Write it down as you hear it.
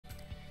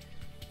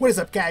What is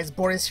up, guys?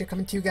 Boris here,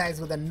 coming to you guys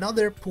with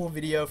another pool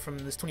video from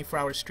this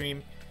 24-hour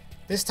stream.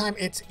 This time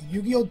it's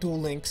Yu-Gi-Oh! Duel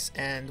Links,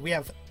 and we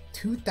have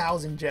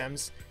 2,000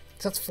 gems.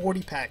 So that's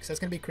 40 packs. That's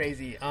gonna be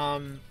crazy.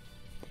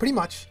 Pretty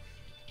much.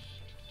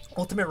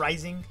 Ultimate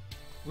Rising.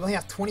 We only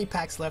have 20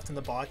 packs left in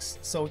the box,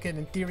 so we can,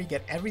 in theory,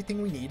 get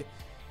everything we need.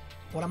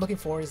 What I'm looking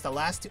for is the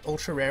last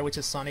ultra rare, which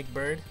is Sonic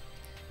Bird.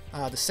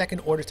 The second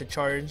order to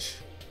charge,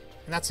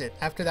 and that's it.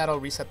 After that, I'll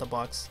reset the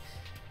box.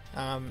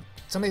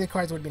 Some of the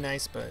cards would be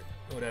nice, but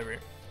whatever.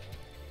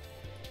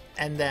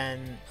 And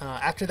then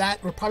after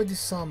that, we'll probably do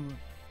some.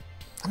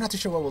 I'm not too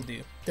sure what we'll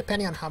do,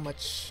 depending on how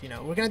much, you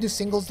know. We're gonna do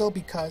singles though,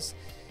 because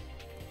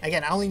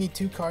again, I only need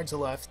 2 cards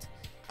left.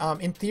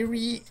 In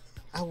theory,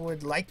 I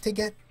would like to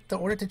get the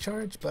order to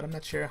charge, but I'm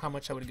not sure how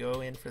much I would go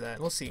in for that.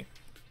 We'll see.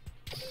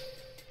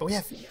 But we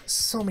have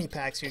so many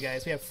packs here,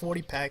 guys. We have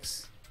 40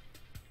 packs.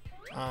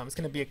 It's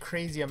gonna be a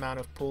crazy amount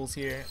of pulls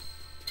here.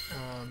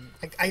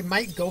 I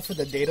might go for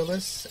the data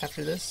list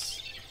after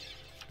this,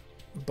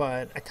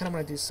 but I kind of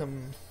want to do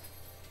some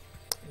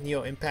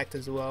Neo Impact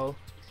as well.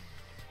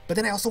 But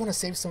then I also want to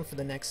save some for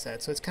the next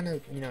set, so it's kind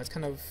of, you know,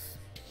 I'm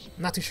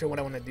not too sure what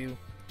I want to do.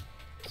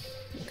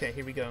 Okay,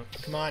 here we go.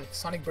 Come on,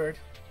 Sonic Bird.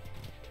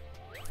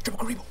 Triple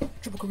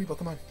Karibo,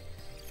 come on.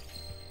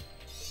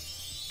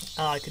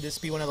 Could this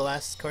be one of the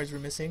last cards we're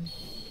missing?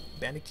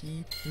 Bandit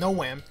Key. No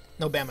Wham.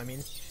 No Bam, I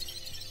mean.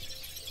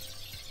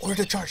 Order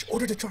to charge,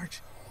 order to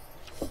charge.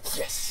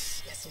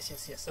 Yes,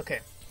 yes. Okay,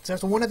 so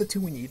that's one of the 2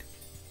 we need.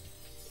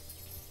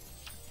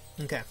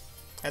 Okay,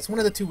 that's one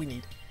of the 2 we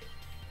need.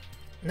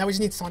 Now we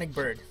just need Sonic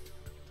Bird.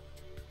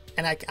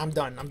 And I'm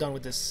done. I'm done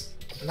with this.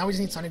 Now we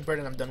just need Sonic Bird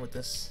and I'm done with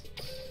this.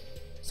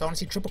 So I want to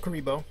see triple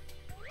Karibo.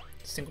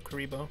 Single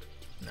Karibo.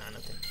 Nah,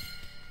 nothing.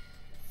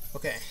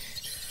 Okay.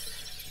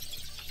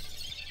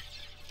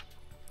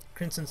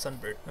 Crimson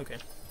Sunbird. Okay.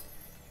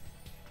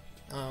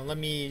 Let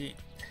me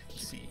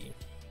see.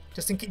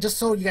 Just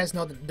so you guys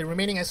know, the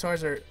remaining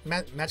SRs are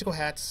Magical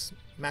Hats,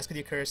 Mask of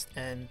the Accursed,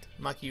 and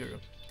Makiuru.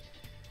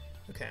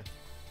 Okay.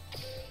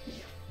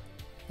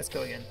 Let's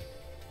go again.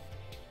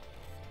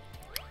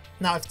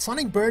 Now, if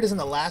Sonic Bird is in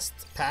the last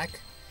pack,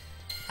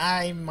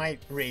 I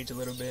might rage a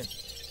little bit.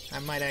 I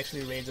might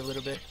actually rage a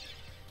little bit.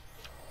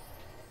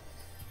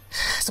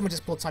 Someone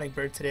just pulled Sonic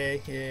Bird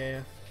today.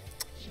 Yeah.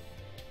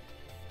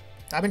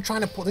 I've been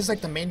trying to pull. This is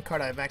like the main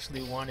card I've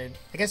actually wanted.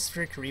 I guess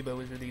Sphere Karibo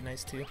was really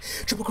nice too.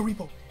 Triple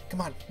Karibo!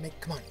 Come on,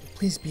 come on.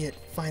 Please be it.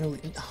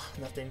 Finally. Oh,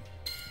 nothing.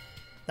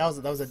 That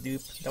was a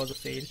dupe. That was a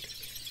fake.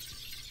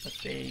 A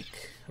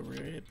fake.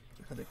 Rip.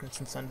 Another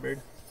Crimson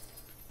Sunbird.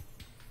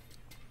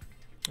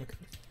 Okay.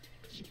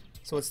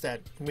 So what's that?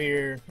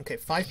 We're okay.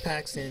 5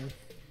 packs in.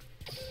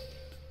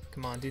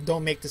 Come on, dude.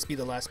 Don't make this be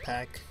the last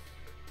pack.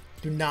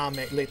 Do not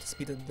let this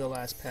be the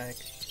last pack.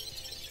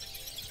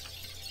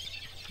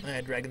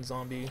 Alright, Dragon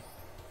Zombie.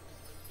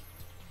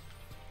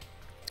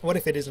 What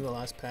if it isn't the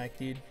last pack,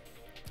 dude?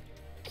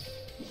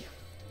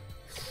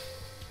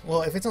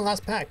 Well, if it's in the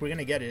last pack, we're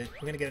gonna get it.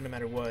 We're gonna get it no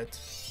matter what.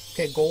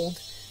 Okay, gold.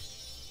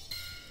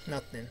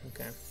 Nothing.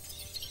 Okay.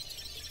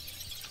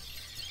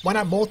 Why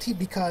not multi?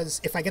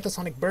 Because if I get the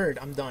Sonic Bird,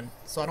 I'm done.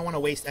 So I don't want to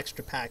waste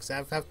extra packs. I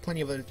have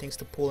plenty of other things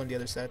to pull in the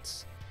other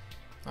sets.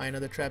 Alright,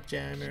 another Trap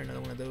Jammer, another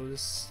one of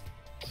those.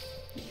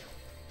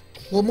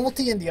 We'll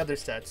multi in the other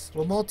sets.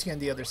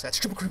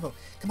 Triple Karibo.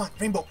 Come on,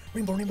 Rainbow.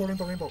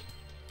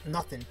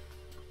 Nothing.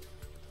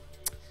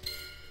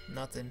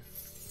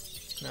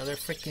 Another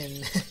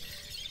freaking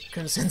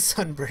Crimson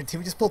Sunbird. Dude,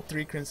 we just pulled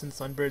 3 Crimson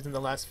Sunbirds in the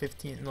last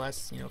 15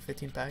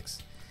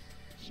 packs.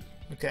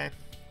 Okay.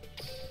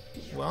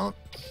 Well,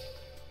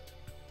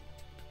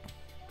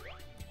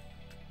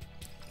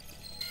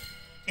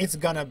 it's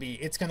gonna be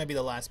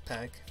the last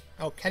pack.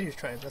 Oh, Caddy's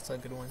Tribe, that's a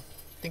good one.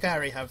 I think I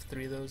already have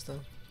 3 of those though.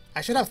 I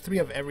should have 3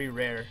 of every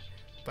rare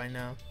by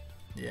now.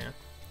 Yeah.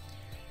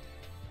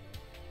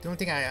 The only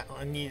thing I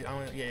need,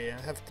 yeah,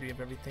 I have 3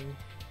 of everything.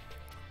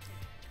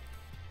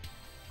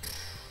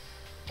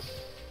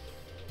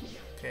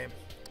 Okay,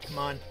 come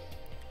on.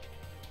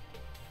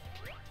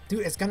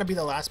 Dude, it's gonna be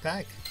the last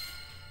pack.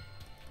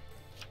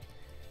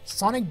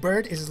 Sonic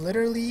Bird is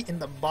literally in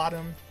the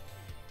bottom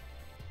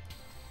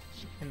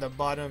 10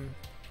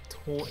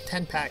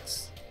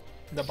 packs.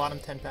 In the bottom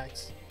 10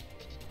 packs.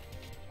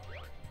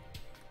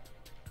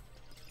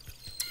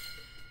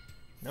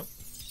 Nope.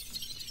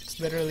 It's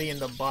literally in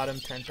the bottom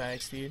 10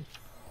 packs, dude.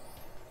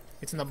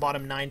 It's in the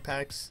bottom 9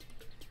 packs.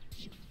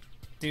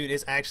 Dude,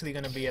 it's actually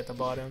gonna be at the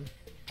bottom.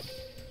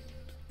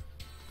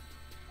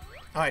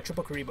 Alright,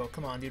 triple Karibo.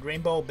 Come on, dude.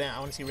 Rainbow, Bam. I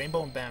want to see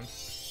Rainbow and Bam.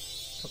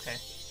 Okay.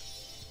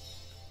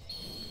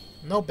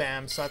 No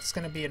Bam, so it's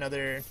gonna be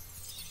another.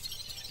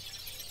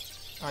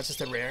 Oh, it's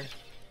just a rare.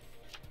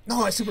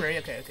 No, it's super rare.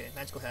 Okay.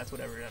 Magical Hats,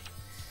 whatever.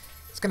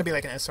 It's gonna be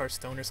like an SR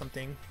Stone or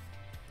something.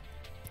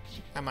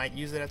 I might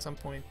use it at some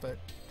point, but.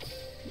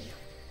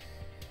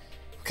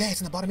 Okay, it's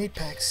in the bottom 8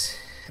 packs.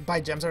 I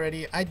buy gems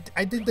already. I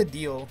did the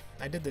deal.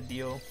 Okay,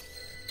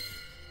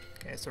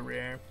 it's a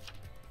rare.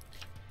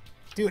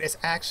 Dude, it's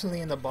actually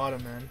in the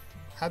bottom, man.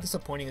 How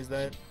disappointing is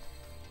that?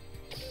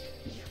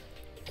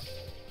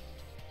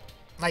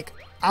 Like,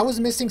 I was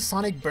missing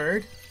Sonic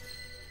Bird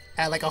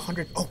at like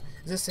 100. Oh,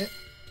 is this it?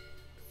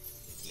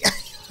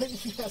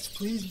 Yes,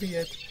 please be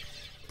it.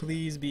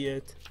 Please be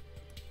it.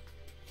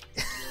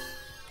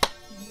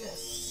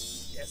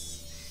 Yes,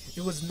 yes.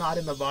 It was not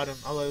in the bottom,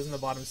 although it was in the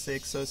bottom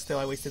 6, so still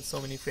I wasted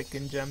so many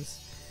freaking gems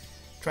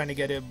trying to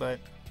get it, but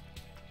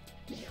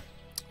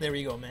there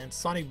we go, man.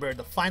 Sonic Bird,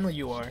 the final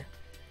UR.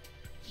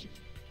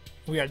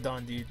 We are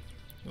done, dude.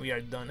 We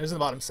are done. This is the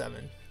bottom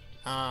 7.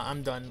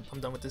 I'm done. I'm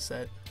done with this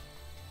set.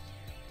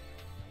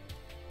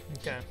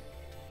 Okay.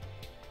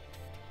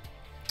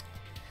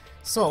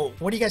 So,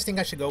 what do you guys think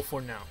I should go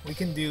for now? We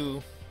can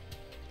do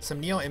some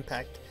Neo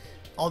Impact.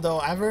 Although,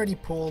 I've already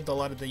pulled a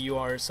lot of the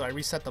URs, so I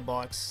reset the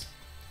box.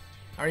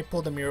 I already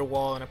pulled the Mirror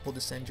Wall, and I pulled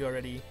the Senju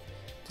already.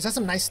 This has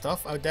some nice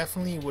stuff. I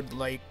definitely would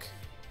like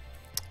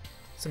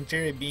some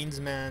Jerry Beans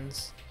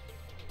mans.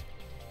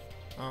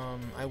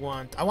 I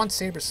want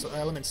Saber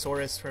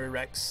Elementsaurus for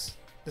Rex.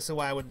 This is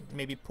why I would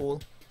maybe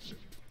pull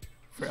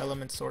for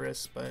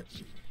Elementsaurus, but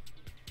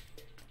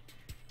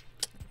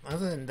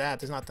other than that,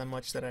 there's not that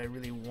much that I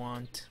really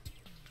want.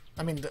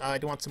 I mean, I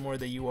do want some more of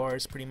the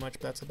URs pretty much,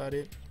 but that's about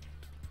it.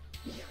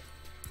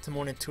 Some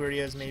more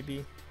Naturias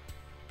maybe.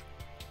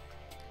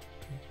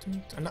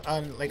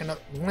 Like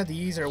one of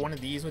these or one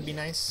of these would be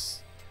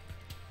nice.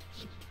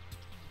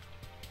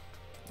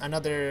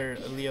 Another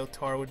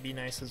Leotar would be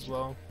nice as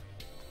well.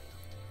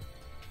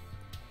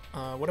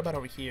 What about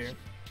over here?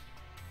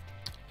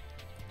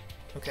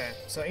 Okay,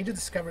 so Age of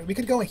Discovery. We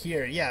could go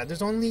here. Yeah,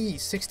 there's only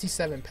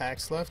 67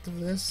 packs left of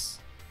this.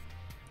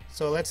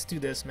 So let's do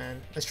this,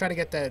 man. Let's try to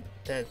get that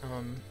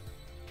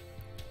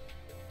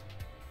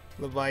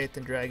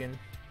Leviathan Dragon.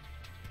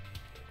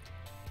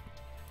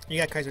 You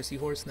got Kaiser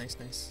Seahorse. Nice,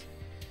 nice.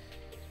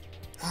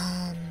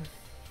 I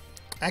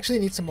actually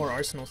need some more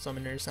Arsenal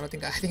Summoners. I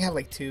think I have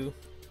like 2.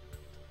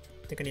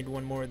 I think I need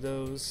 1 more of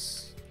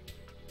those.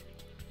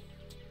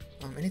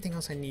 Anything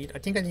else I need? I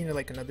think I need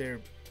like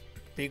another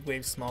big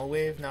wave, small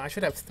wave. No, I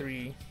should have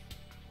 3.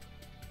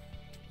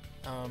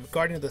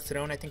 Guardian of the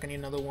Throne. I think I need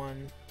another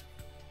one.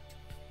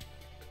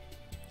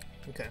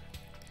 Okay.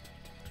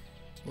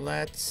 Do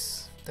I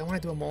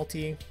want to do a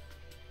multi?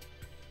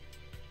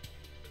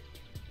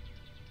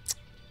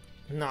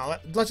 No,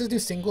 let's just do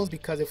singles,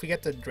 because if we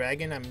get the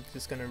dragon, I'm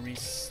just gonna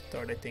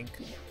restart, I think.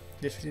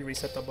 Just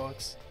reset the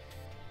box.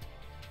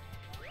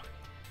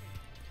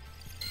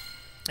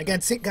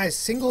 Again, guys,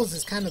 singles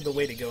is kind of the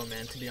way to go,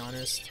 man, to be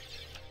honest.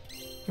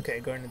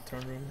 Okay, Guardian of the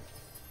Throne Room.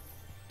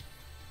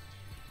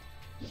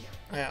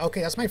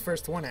 Okay, that's my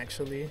first one,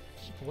 actually.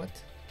 What?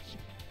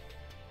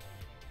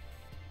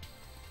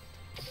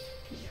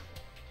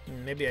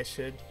 Maybe I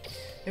should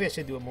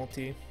do a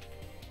multi.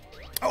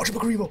 Oh,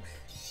 Triple Karibo!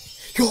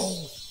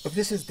 Yo! If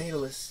this is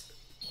Daedalus.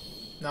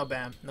 No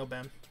bam, no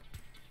bam.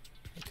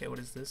 Okay, what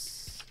is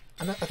this?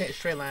 Okay,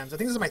 Stray Lambs. I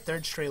think this is my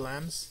 3rd Stray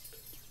Lambs.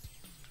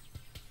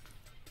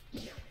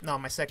 No,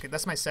 my second.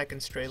 That's my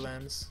 2nd Stray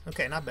Lambs.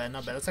 Okay, not bad,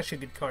 not bad. That's actually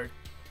a good card.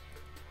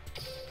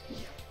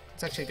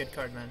 It's actually a good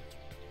card, man.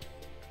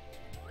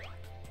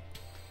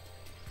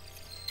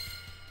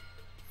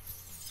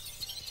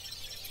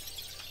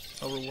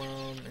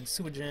 Overwhelm and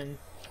Suijin.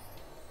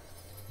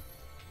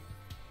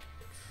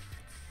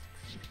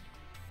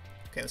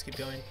 Okay, let's keep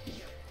going.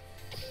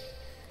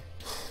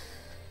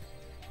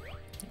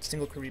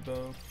 Single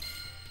Karibo.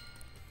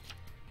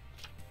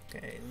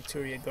 Okay,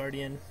 Naturia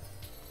Guardian.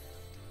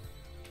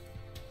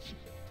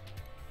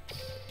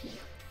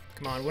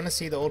 Come on, I want to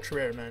see the ultra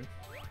rare, man.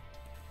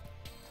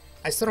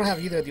 I still don't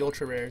have either of the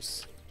ultra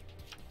rares.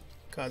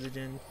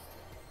 Kazujin.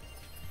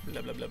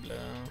 Blah blah blah blah.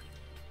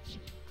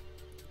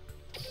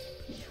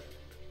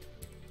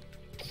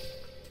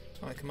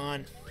 Oh, come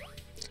on.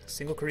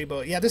 Single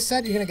Karibo. Yeah, this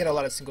set you're gonna get a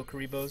lot of single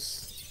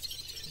Karibos.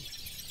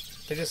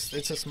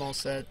 It's a small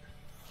set.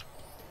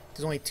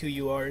 There's only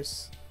 2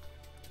 URs.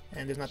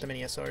 And there's not that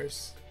many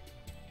SRs.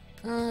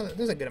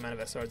 There's a good amount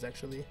of SRs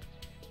actually.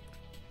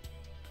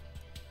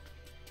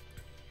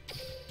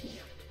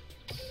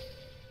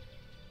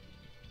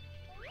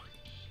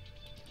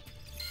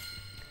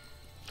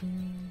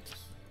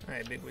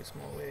 Alright, big wave,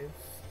 small wave.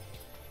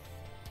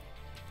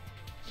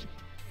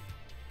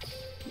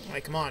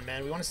 Alright, come on,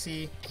 man. We want to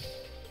see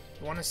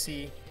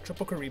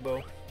Triple Karibo.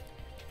 We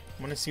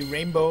want to see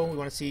Rainbow. We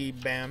want to see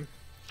Bam.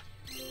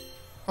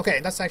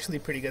 Okay, that's actually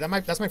pretty good.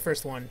 That's my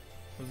first one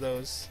of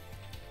those.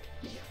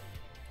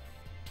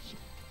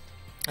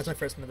 That's my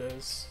first one of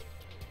those.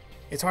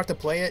 It's hard to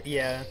play it,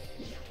 yeah.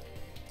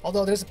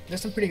 Although there's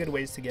some pretty good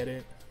ways to get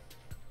it.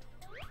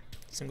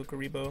 Single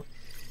Karibo.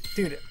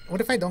 Dude,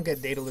 what if I don't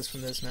get Daedalus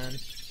from this, man?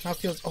 How it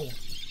feels... Oh,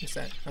 what's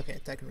that? Okay,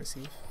 attack and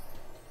receive.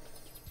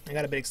 I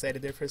got a bit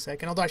excited there for a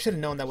second. Although I should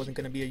have known that wasn't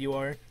going to be a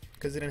UR,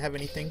 because it didn't have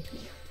anything.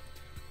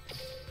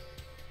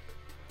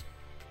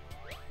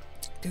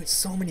 Dude,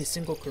 so many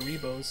single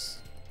Karibos.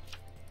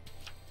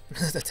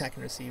 Attack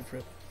and receive,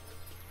 bro.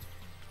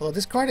 Although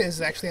this card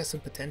actually has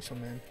some potential,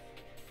 man.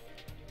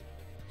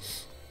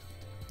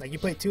 Like, you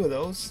play 2 of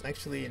those?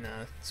 Actually,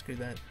 nah, screw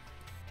that.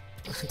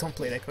 Don't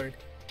play that card.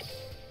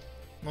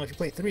 No, if you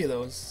play 3 of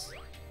those,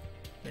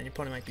 then your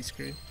opponent might be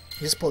screwed.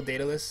 You just pulled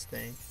Daedalus?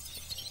 Dang.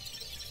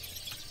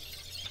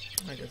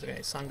 I guess, okay,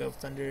 Sangha of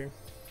Thunder.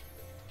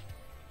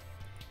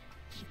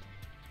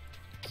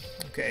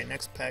 Okay,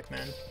 next pack,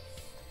 man.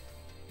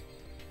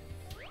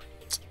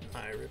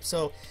 Alright, rip.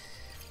 So,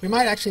 we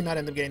might actually not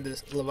end up getting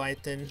this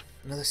Leviathan.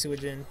 Another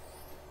Suijin.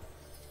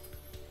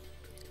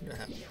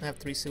 I have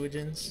 3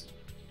 Suijins.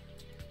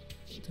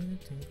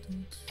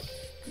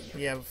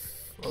 We have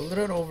a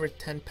little over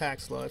 10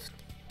 packs left.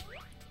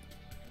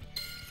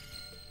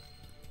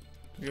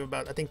 We have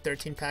about, I think,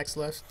 13 packs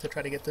left to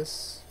try to get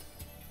this.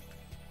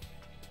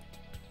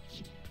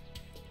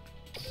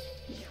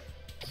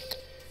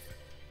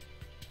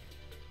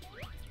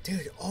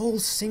 Dude, all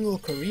single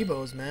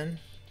Karibos, man.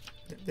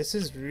 This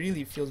is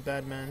really feels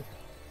bad, man.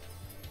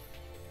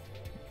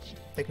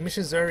 Like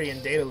Mishizuri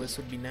and Daedalus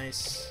would be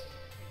nice.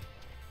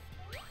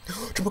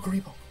 Triple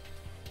Karibo!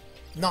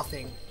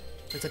 Nothing.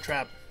 It's a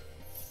trap.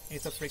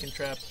 It's a freaking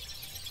trap.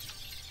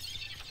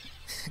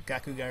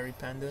 Gakugari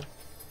Panda.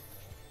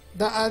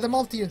 The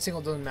multi and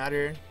single doesn't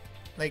matter.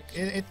 Like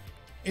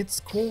it's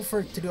cool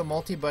to do a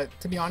multi, but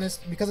to be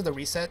honest, because of the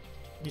reset,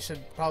 you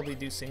should probably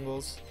do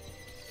singles.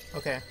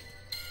 Okay.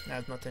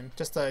 That's nothing.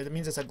 Just it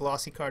means it's a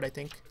glossy card, I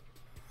think.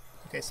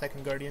 Okay,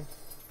 second Guardian.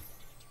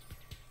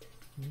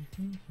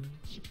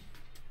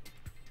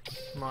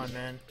 Come on,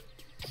 man.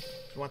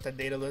 You want that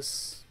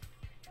Daedalus.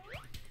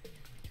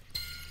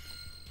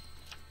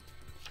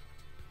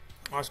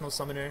 Arsenal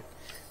Summoner.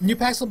 New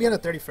packs will be on the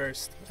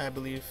 31st, I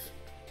believe.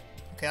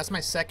 Okay, that's my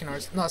second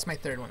Arsenal. No, that's my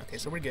third one. Okay,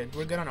 so we're good.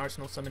 We're good on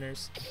Arsenal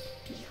Summoners.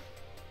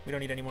 We don't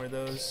need any more of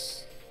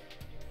those.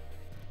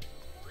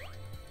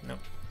 Nope.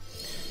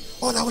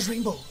 Oh, that was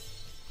Rainbow!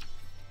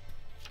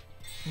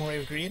 More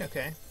of Greed?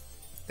 Okay.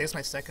 That's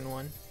my second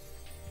one.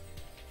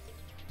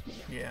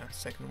 Yeah,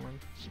 second one.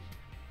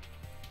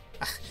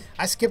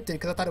 I skipped it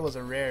because I thought it was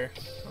a rare.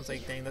 I was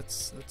like, dang,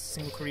 that's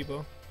single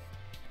Karibo.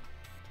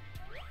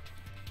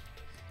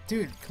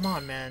 Dude, come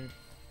on, man.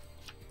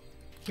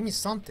 Give me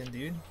something,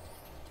 dude.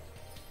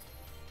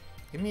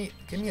 Give me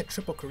a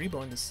triple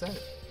Karibo in this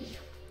set.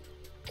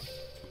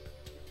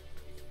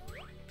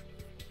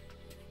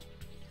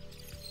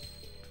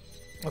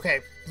 Okay,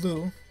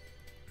 blue.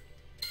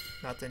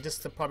 Nothing,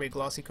 just probably a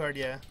glossy card,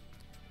 yeah.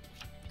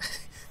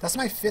 That's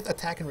my 5th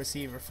attack and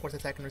receive, or 4th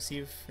attack and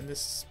receive in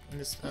this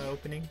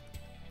opening.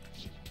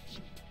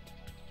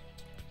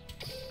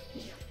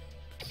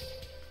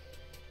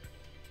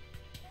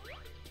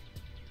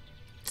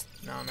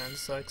 Nah, man,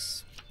 this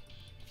sucks.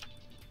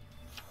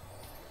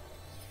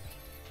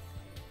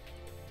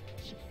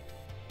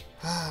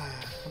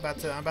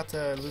 I'm about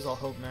to lose all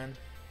hope, man.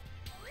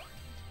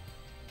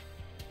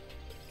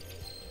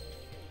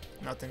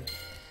 Nothing.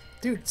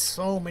 Dude,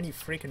 so many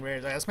freaking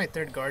rares. That's my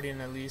 3rd Guardian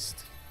at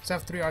least. So I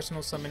have 3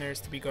 Arsenal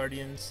Summoners to be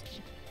Guardians.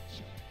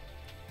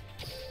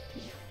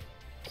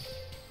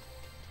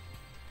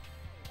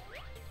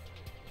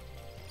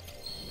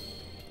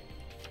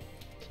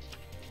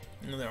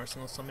 Another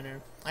Arsenal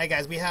Summoner. Alright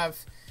guys, we have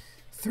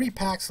 3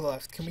 packs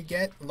left. Can we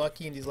get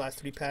lucky in these last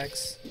 3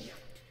 packs?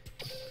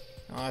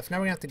 If not,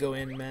 we're gonna have to go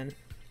in, man.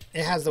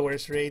 It has the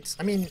worst rates.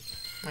 I mean,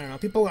 I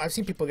don't know. I've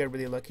seen people get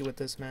really lucky with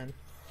this, man.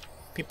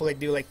 People like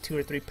do like 2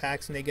 or 3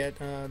 packs and they get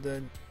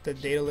the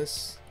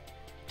Daedalus.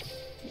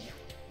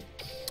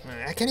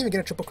 I can't even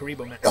get a triple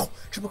Karibo, man. Oh,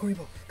 triple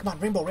Karibo! Come on,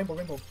 rainbow, rainbow,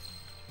 rainbow.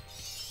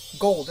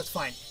 Gold, that's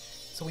fine.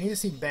 So we need to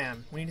see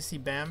Bam. We need to see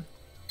Bam.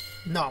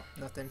 No,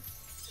 nothing.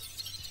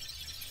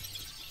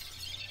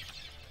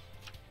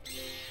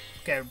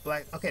 Okay,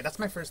 black. Okay, that's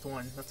my first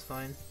one. That's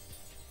fine.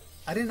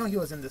 I didn't know he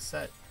was in this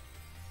set.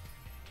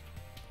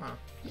 Huh?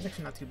 It's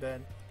actually not too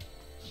bad.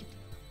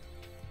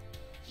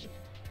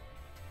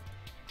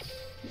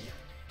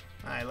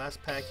 Alright,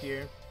 last pack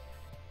here.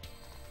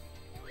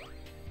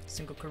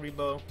 Single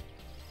Karibo.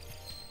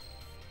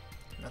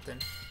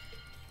 Nothing.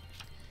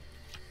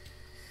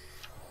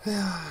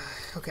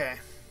 Okay.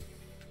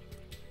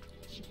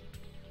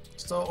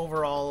 So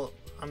overall,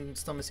 I'm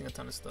still missing a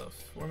ton of stuff.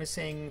 We're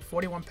missing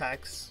 41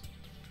 packs.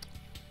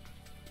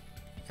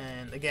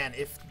 And again,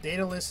 if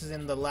Daedalus is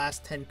in the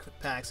last 10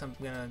 packs, I'm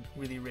gonna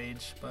really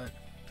rage, but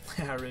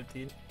I ripped,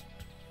 dude.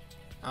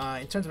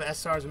 In terms of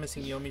SRs, we're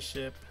missing Yomi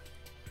Ship.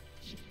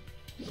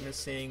 We're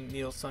missing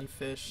Needle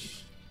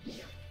Sunfish.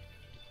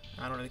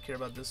 I don't really care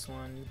about this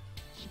one.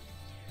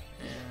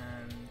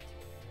 And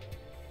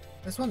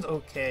this one's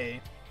okay.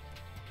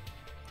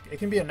 It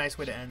can be a nice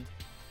way to end.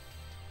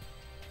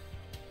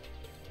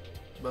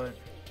 But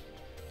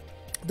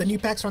the new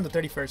packs are on the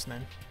 31st,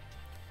 man.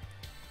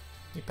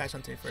 New packs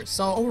on the 31st.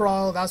 So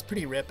overall, that was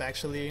pretty rip,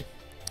 actually.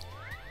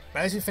 But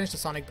at least we finished the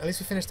Sonic. At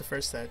least we finished the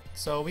first set.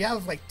 So we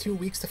have like 2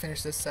 weeks to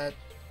finish this set,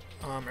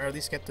 or at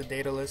least get the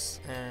Daedalus,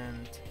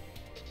 and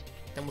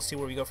then we'll see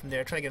where we go from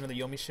there. Try to get another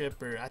Yomi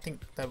Ship, or I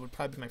think that would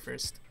probably be my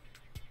first.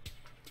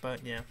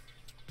 But yeah.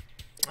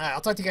 Alright,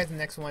 I'll talk to you guys in the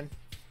next one.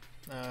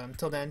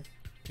 Until then,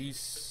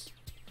 peace.